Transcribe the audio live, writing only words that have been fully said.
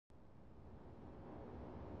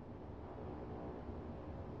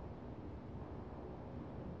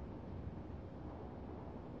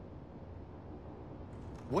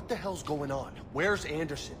What the hell's going on? Where's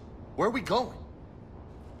Anderson? Where are we going?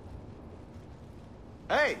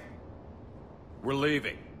 Hey! We're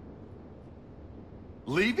leaving.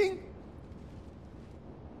 Leaving?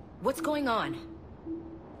 What's going on?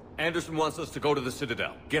 Anderson wants us to go to the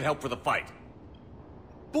Citadel. Get help for the fight.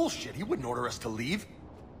 Bullshit, he wouldn't order us to leave.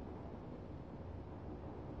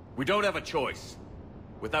 We don't have a choice.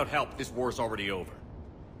 Without help, this war's already over.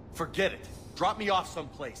 Forget it. Drop me off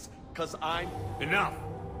someplace, 'cause I'm... Enough!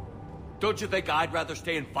 Don't you think I'd rather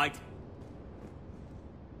stay and fight?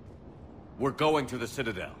 We're going to the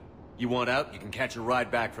Citadel. You want out, you can catch a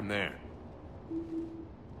ride back from there.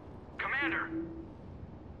 Commander!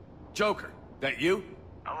 Joker, that you?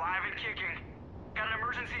 Alive and kicking. Got an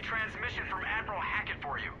emergency transmission from Admiral Hackett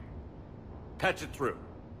for you. Patch it through.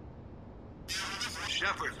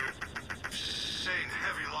 Shepard, sustained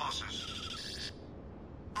heavy losses.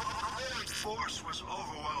 The force was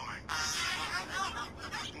overwhelming.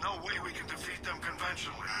 There's no way we can defeat them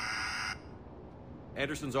conventionally.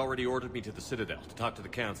 Anderson's already ordered me to the Citadel to talk to the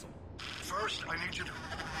Council. First, I need you to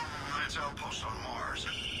Lance outpost on Mars.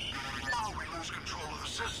 We lose control of the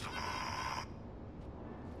system.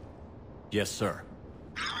 Yes, sir.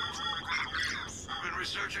 I've been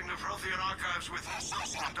researching the Prothean archives with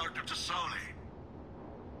Dr. Tassoni.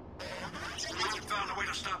 We found a way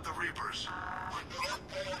to stop the Reapers.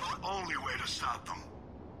 The only way to stop them.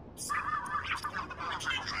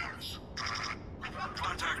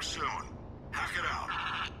 Contact soon. Hack it out.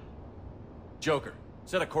 Joker,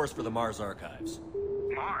 set a course for the Mars archives.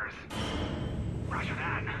 Mars? Roger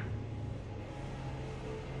that.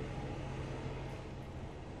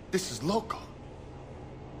 This is loco.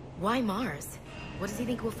 Why Mars? What does he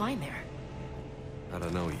think we'll find there? I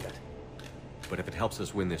don't know yet. But if it helps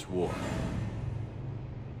us win this war...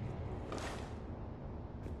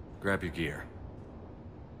 Grab your gear.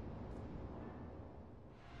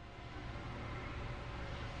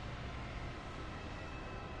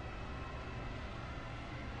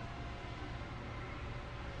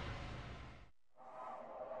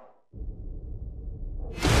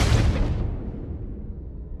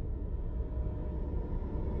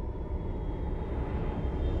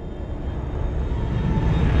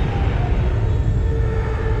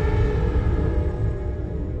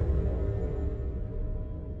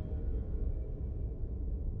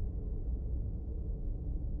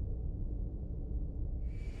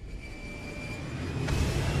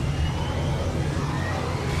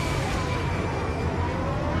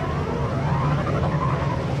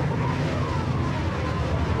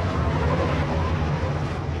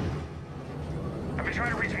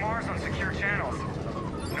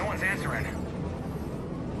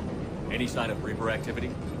 Any sign of Reaper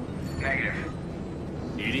activity? Negative.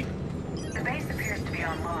 EDI? The base appears to be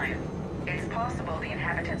online. It's possible the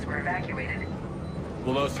inhabitants were evacuated.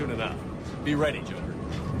 We'll know soon enough. Be ready, Joker.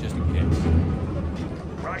 Just in case.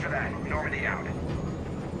 Roger that. Normandy out.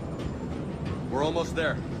 We're almost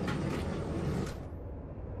there.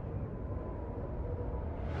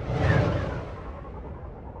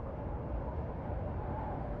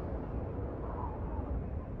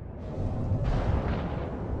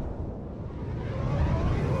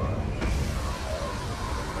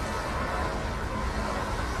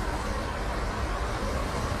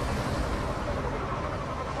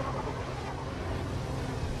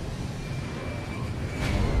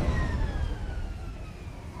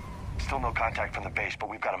 Still no contact from the base, but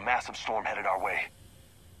we've got a massive storm headed our way.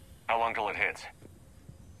 How long till it hits?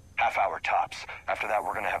 Half hour tops. After that,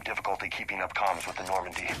 we're gonna have difficulty keeping up comms with the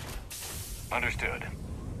Normandy. Understood.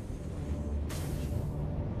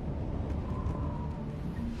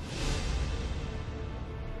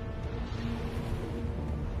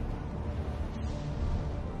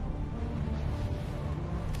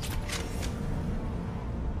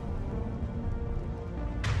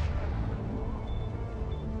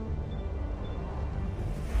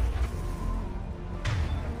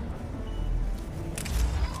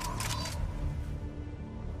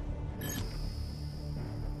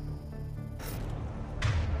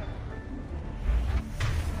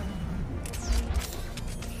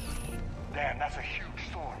 Damn, that's a huge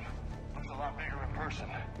storm. Looks a lot bigger in person.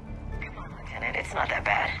 Come on, Lieutenant. It's not that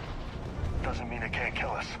bad. Doesn't mean it can't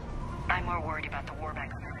kill us. I'm more worried about the war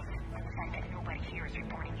back on Earth and the fact that nobody here is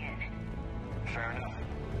reporting in. Fair enough.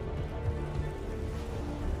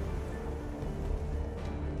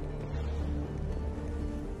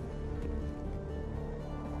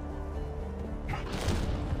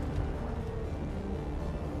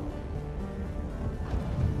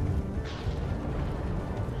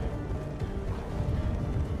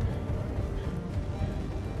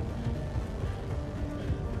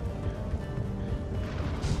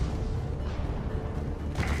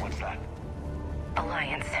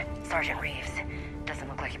 Sergeant Reeves. Doesn't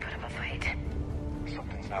look like he put up a fight.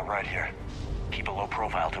 Something's not right here. Keep a low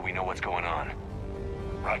profile till we know what's going on.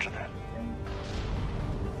 Roger that.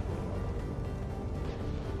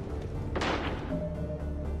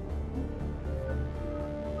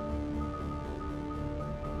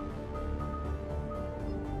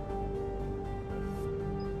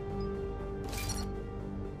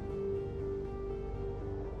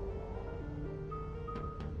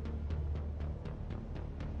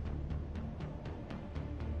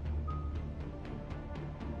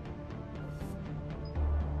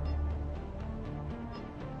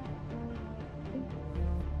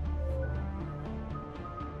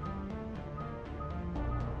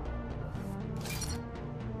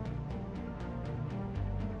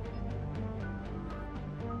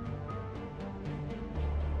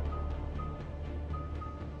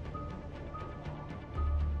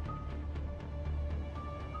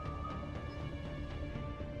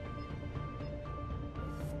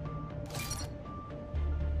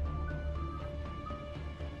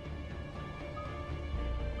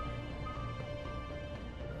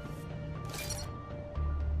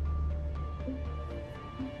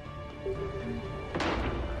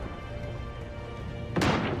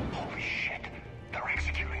 Holy shit, they're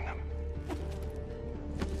executing them.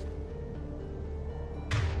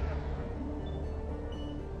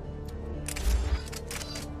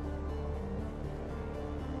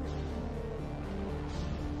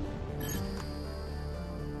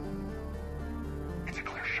 It's a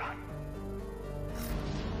clear shot.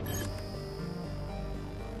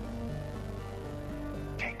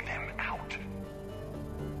 Take them out.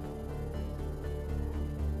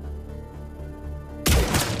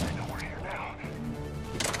 I know we're here now.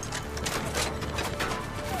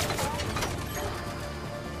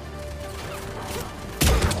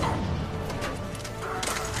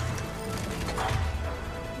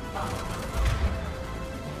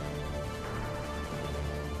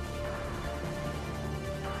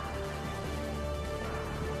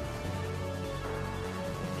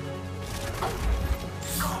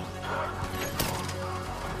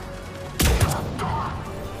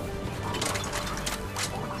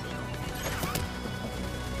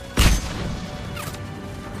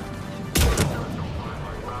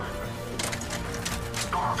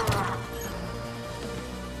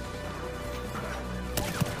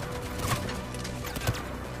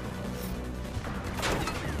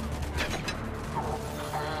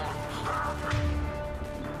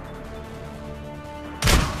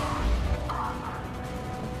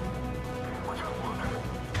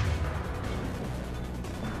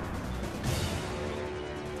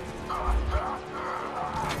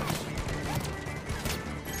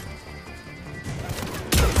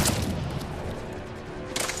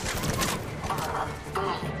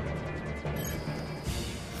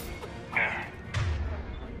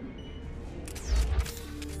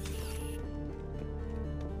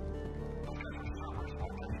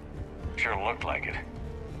 Sure looked like it.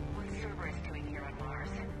 What's Cerberus doing here on Mars?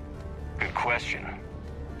 Good question.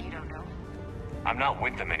 You don't know? I'm not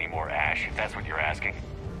with them anymore, Ash, if that's what you're asking.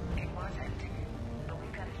 It wasn't. But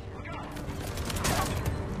we've got a huge...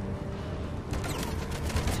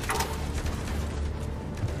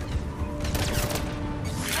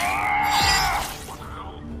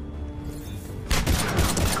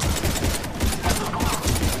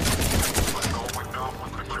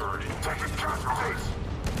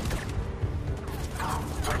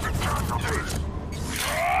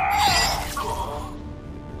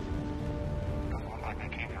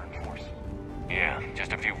 Yeah,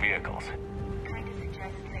 just a few vehicles. Kind of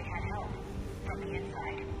suggests they had help from the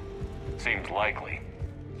inside. Seems likely.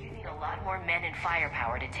 You need a lot more men and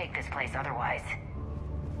firepower to take this place otherwise.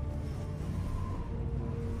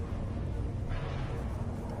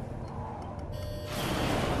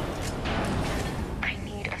 I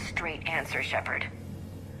need a straight answer, Shepard.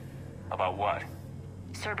 About what?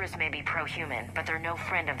 Cerberus may be pro-human, but they're no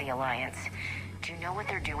friend of the Alliance. Do you know what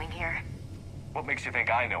they're doing here? What makes you think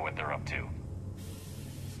I know what they're up to?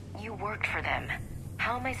 You worked for them.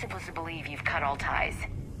 How am I supposed to believe you've cut all ties?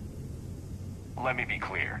 Let me be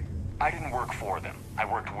clear. I didn't work for them. I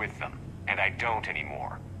worked with them. And I don't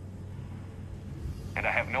anymore. And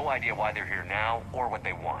I have no idea why they're here now or what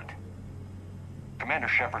they want. Commander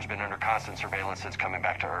Shepard's been under constant surveillance since coming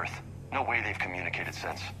back to Earth. No way they've communicated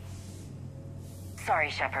since.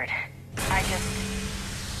 Sorry, Shepard. I just...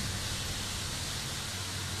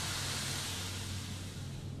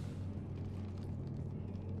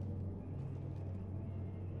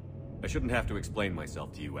 I shouldn't have to explain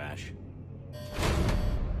myself to you, Ash.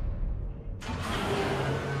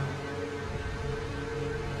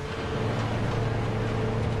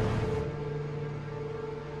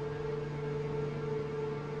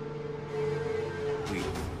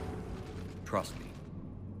 trust me.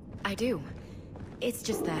 I do. It's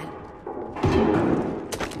just that...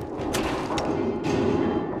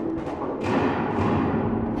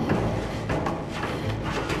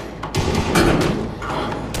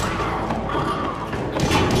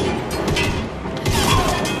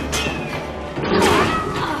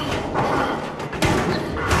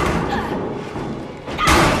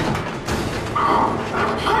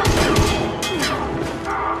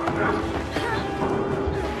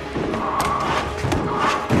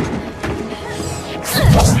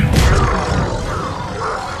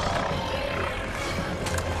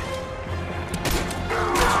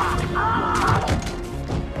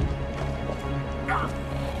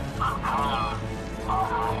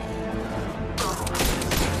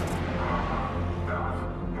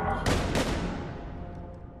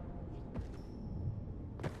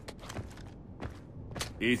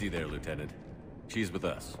 Easy there, Lieutenant. She's with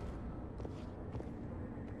us.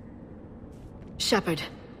 Shepard,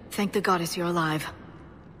 thank the goddess you're alive.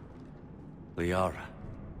 Liara.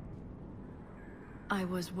 I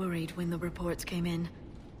was worried when the reports came in.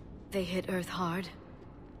 They hit Earth hard.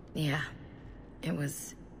 Yeah. It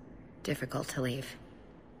was... difficult to leave.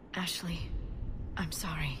 Ashley, I'm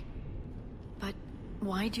sorry. But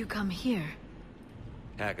why'd you come here?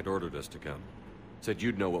 Hackett ordered us to come. Said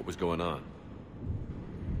you'd know what was going on.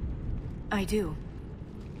 I do.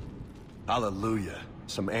 Hallelujah.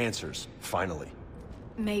 Some answers, finally.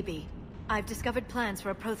 Maybe. I've discovered plans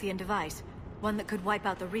for a Prothean device. One that could wipe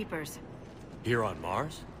out the Reapers. Here on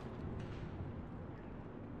Mars?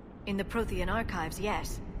 In the Prothean archives,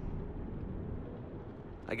 yes.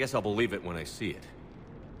 I guess I'll believe it when I see it.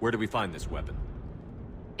 Where do we find this weapon?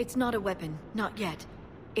 It's not a weapon, not yet.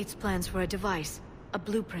 It's plans for a device. A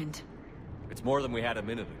blueprint. It's more than we had a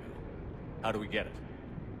minute ago. How do we get it?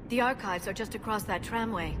 The archives are just across that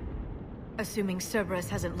tramway. Assuming Cerberus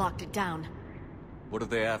hasn't locked it down. What are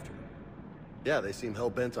they after? Yeah, they seem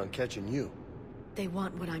hell-bent on catching you. They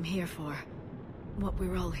want what I'm here for. What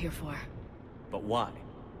we're all here for. But why?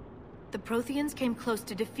 The Protheans came close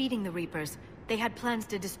to defeating the Reapers. They had plans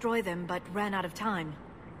to destroy them, but ran out of time.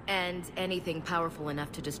 And anything powerful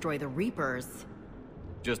enough to destroy the Reapers.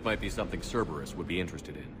 Just might be something Cerberus would be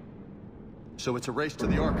interested in. So it's a race to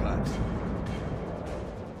the archives.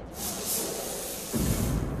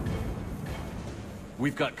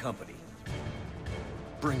 We've got company.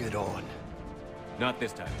 Bring it on. Not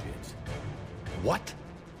this time, James. What?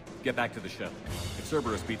 Get back to the shuttle. If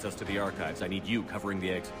Cerberus beats us to the archives, I need you covering the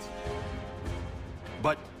exits.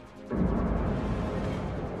 But...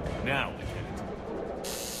 Now, Lieutenant.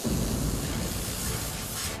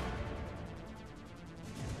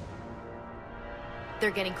 They're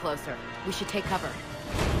getting closer. We should take cover.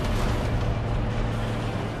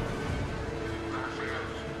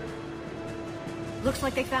 Looks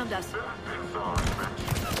like they found us.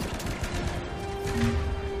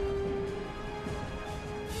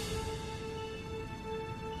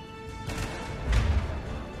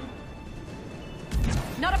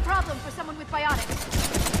 Not a problem for someone with biotics.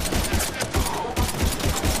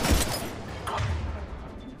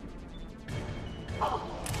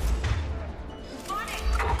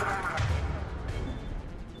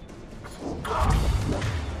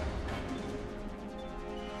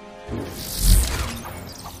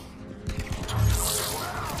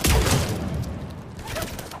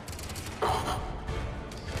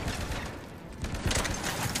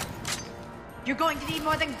 You're going to need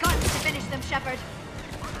more than guns to finish them, Shepard.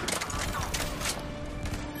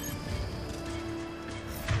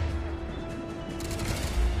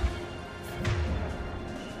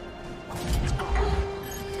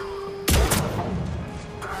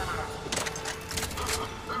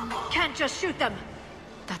 Can't just shoot them.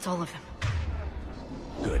 That's all of them.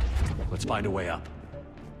 Good. Let's find a way up.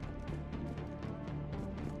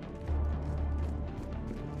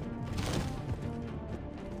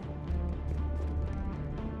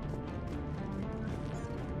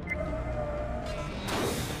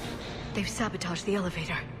 They've sabotaged the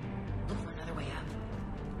elevator. Look for another way up.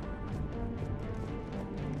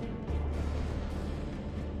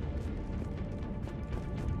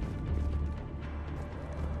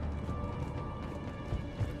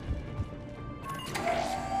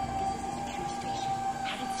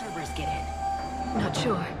 How did Cerberus get in? Not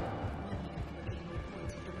sure.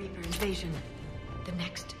 The Reaper invasion. The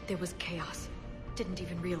next, there was chaos. Didn't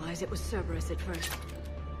even realize it was Cerberus at first.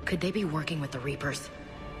 Could they be working with the Reapers?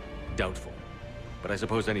 Doubtful. But I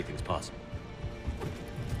suppose anything's possible.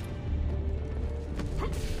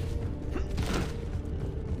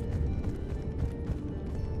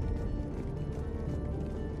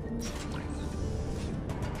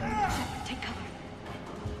 Take cover.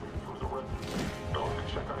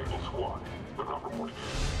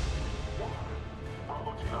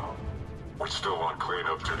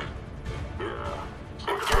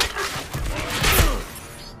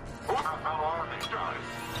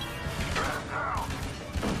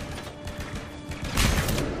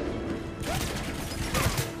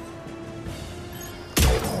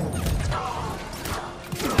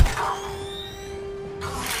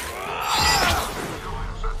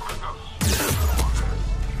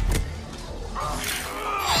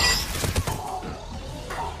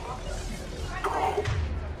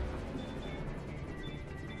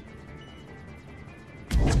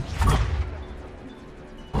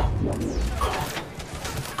 We'll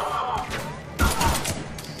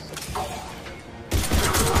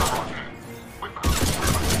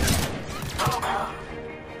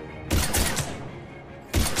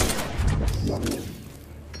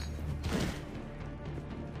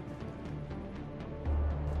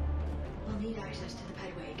need access to the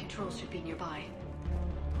pedway. Controls should be nearby.